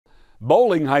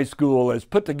Boling High School has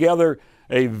put together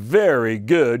a very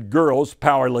good girls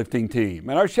powerlifting team.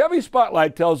 And our Chevy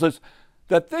Spotlight tells us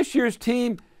that this year's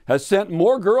team has sent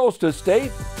more girls to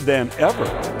state than ever.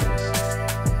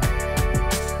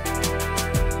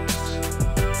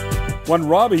 When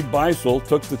Robby Beisel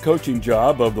took the coaching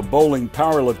job of the Boling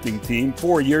Powerlifting team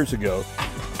 4 years ago,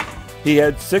 he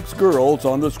had 6 girls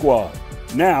on the squad.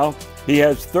 Now he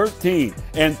has 13,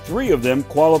 and 3 of them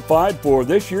qualified for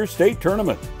this year's state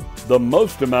tournament, the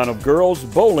most amount of girls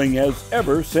bowling has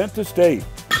ever sent to state.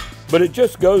 But it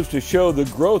just goes to show the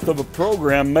growth of a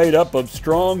program made up of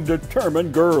strong,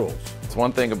 determined girls. It's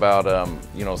one thing about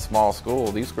small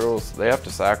school. These girls, they have to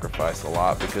sacrifice a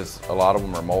lot because a lot of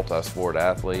them are multi-sport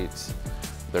athletes.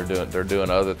 They're doing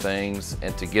other things,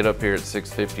 and to get up here at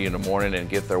 6:50 in the morning and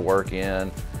get their work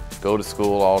in, go to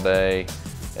school all day,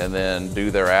 and then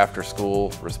do their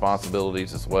after-school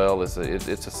responsibilities as well. It's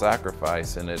a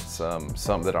sacrifice, and it's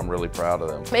something that I'm really proud of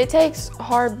them. It takes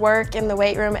hard work in the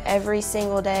weight room every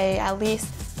single day, at least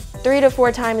 3 to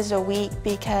 4 times a week,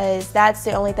 because that's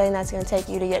the only thing that's going to take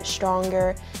you to get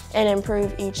stronger and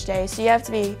improve each day. So you have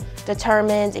to be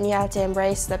determined and you have to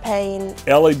embrace the pain.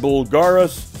 Ellie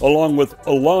Boulgaris, along with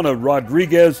Alana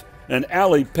Rodriguez and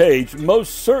Allie Page,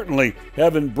 most certainly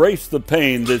have embraced the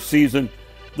pain this season.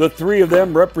 The 3 of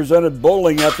them represented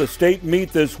bowling at the state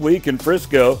meet this week in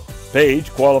Frisco. Page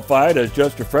qualified as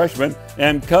just a freshman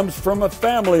and comes from a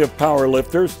family of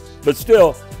powerlifters, but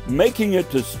still, making it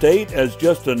to state as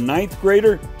just a 9th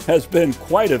grader has been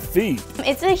quite a feat.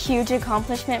 It's a huge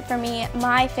accomplishment for me.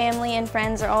 My family and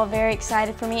friends are all very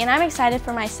excited for me, and I'm excited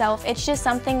for myself. It's just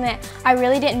something that I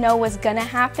really didn't know was gonna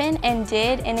happen and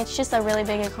did, and it's just a really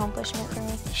big accomplishment for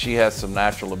me. She has some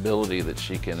natural ability that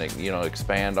she can,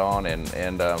 expand on,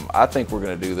 and I think we're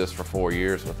going to do this for 4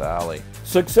 years with Allie.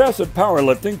 Success at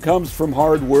powerlifting comes from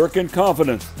hard work and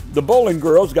confidence. The bowling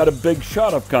girls got a big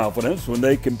shot of confidence when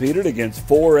they competed against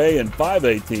 4A and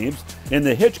 5A teams in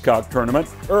the Hitchcock Tournament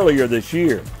earlier this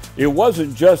year. It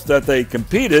wasn't just that they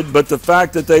competed, but the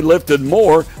fact that they lifted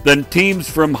more than teams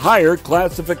from higher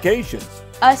classifications.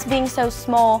 Us being so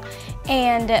small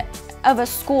and of a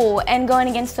school and going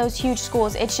against those huge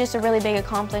schools, it's just a really big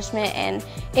accomplishment, and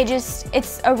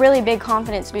it's a really big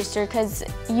confidence booster because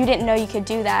you didn't know you could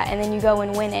do that, and then you go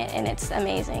and win it, and it's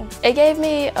amazing. It gave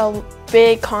me a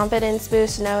big confidence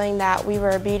boost knowing that we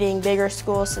were beating bigger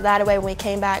schools, so that way when we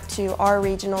came back to our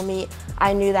regional meet,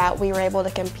 I knew that we were able to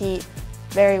compete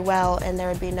very well and there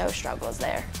would be no struggles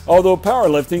there. Although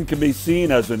powerlifting can be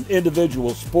seen as an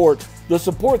individual sport, the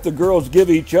support the girls give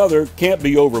each other can't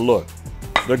be overlooked.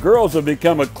 The girls have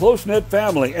become a close-knit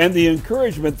family, and the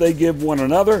encouragement they give one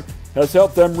another has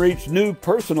helped them reach new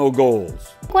personal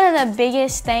goals. One of the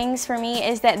biggest things for me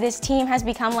is that this team has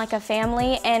become like a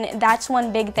family, and that's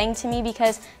one big thing to me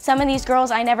because some of these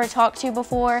girls I never talked to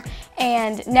before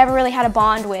and never really had a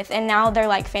bond with, and now they're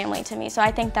like family to me. So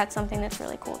I think that's something that's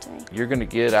really cool to me. You're going to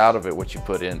get out of it what you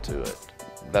put into it.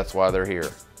 That's why they're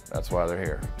here. That's why they're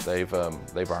here. They've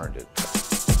earned it.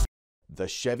 The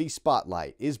Chevy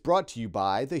Spotlight is brought to you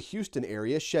by the Houston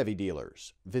area Chevy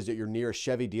dealers. Visit your nearest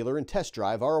Chevy dealer and test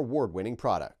drive our award-winning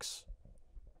products.